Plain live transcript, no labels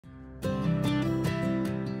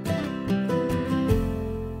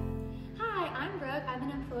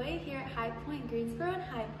from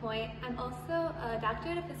High Point. I'm also a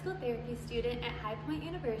doctorate of physical therapy student at High Point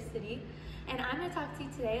University, and I'm going to talk to you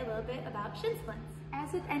today a little bit about shin splints.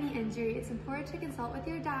 As with any injury, it's important to consult with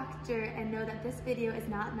your doctor and know that this video is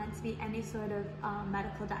not meant to be any sort of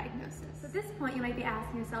medical diagnosis. So at this point, you might be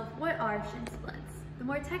asking yourself, what are shin splints? The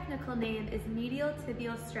more technical name is medial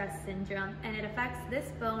tibial stress syndrome, and it affects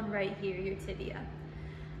this bone right here, your tibia.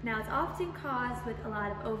 Now, it's often caused with a lot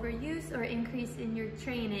of overuse or increase in your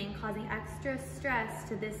training, causing extra stress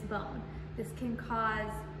to this bone. This can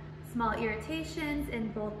cause small irritations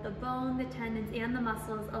in both the bone, the tendons, and the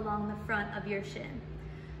muscles along the front of your shin.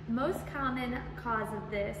 The most common cause of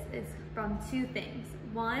this is from two things.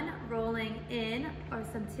 One, rolling in or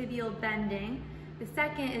some tibial bending. The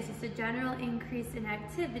second is just a general increase in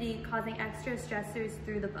activity causing extra stressors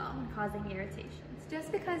through the bone, causing irritations.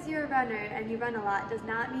 Just because you're a runner and you run a lot does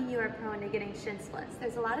not mean you are prone to getting shin splints.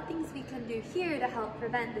 There's a lot of things we can do here to help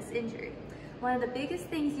prevent this injury. One of the biggest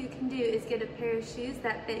things you can do is get a pair of shoes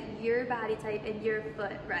that fit your body type and your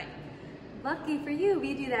foot right. Lucky for you,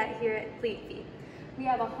 we do that here at Fleet Feet. We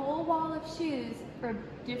have a whole wall of shoes for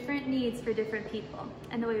different needs for different people.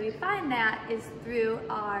 And the way we find that is through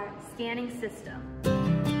our scanning system.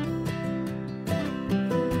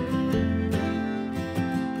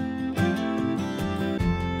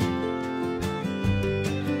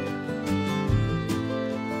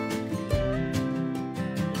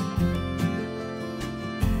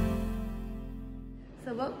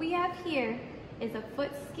 So what we have here is a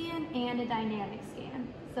foot scan and a dynamic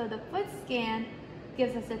scan. So the foot scan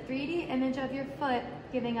gives us a 3D image of your foot,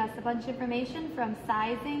 giving us a bunch of information from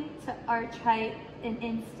sizing to arch height and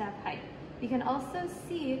instep height. We can also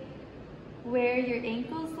see where your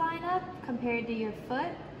ankles line up compared to your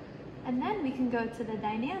foot. And then we can go to the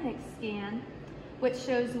dynamic scan, which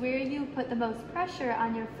shows where you put the most pressure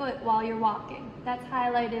on your foot while you're walking. That's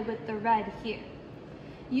highlighted with the red here.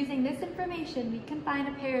 Using this information, we can find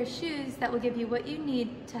a pair of shoes that will give you what you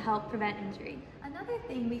need to help prevent injury. Another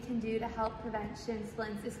thing we can do to help prevent shin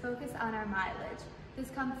splints is focus on our mileage. This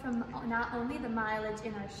comes from not only the mileage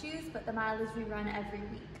in our shoes, but the mileage we run every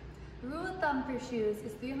week. The rule of thumb for shoes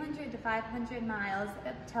is 300 to 500 miles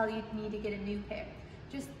until you need to get a new pair.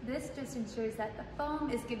 This just ensures that the foam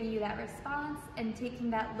is giving you that response and taking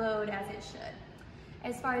that load as it should.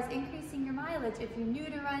 As far as increasing your mileage, if you're new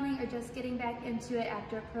to running or just getting back into it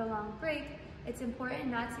after a prolonged break, it's important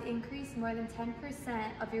not to increase more than 10%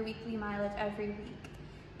 of your weekly mileage every week.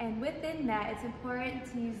 And within that, it's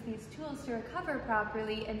important to use these tools to recover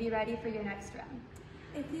properly and be ready for your next run.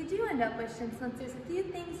 If you do end up with shin splints, there's a few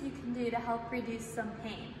things you can do to help reduce some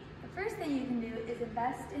pain. The first thing you can do is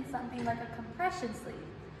invest in something like a compression sleeve.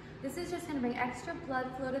 This is just going to bring extra blood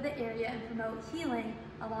flow to the area and promote healing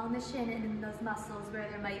along the shin and in those muscles where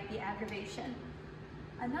there might be aggravation.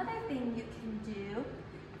 Another thing you can do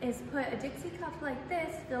is put a Dixie cup like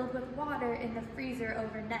this filled with water in the freezer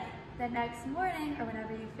overnight. The next morning, or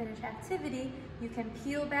whenever you finish activity, you can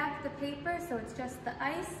peel back the paper so it's just the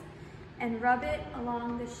ice and rub it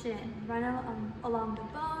along the shin, run along the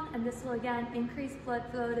bone, and this will again increase blood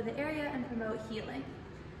flow to the area and promote healing.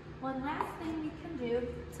 One last thing you can do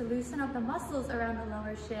to loosen up the muscles around the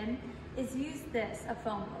lower shin is use this, a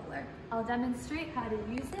foam roller. I'll demonstrate how to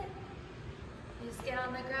use it. You just get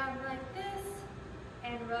on the ground like this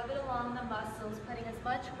and rub it along the muscles, putting as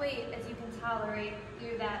much weight as you can tolerate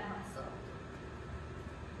through that muscle.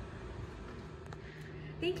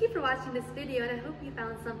 Thank you for watching this video, and I hope you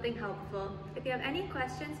found something helpful. If you have any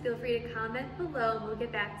questions, feel free to comment below and we'll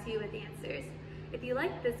get back to you with answers. If you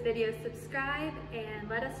liked this video, subscribe and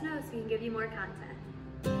let us know so we can give you more content.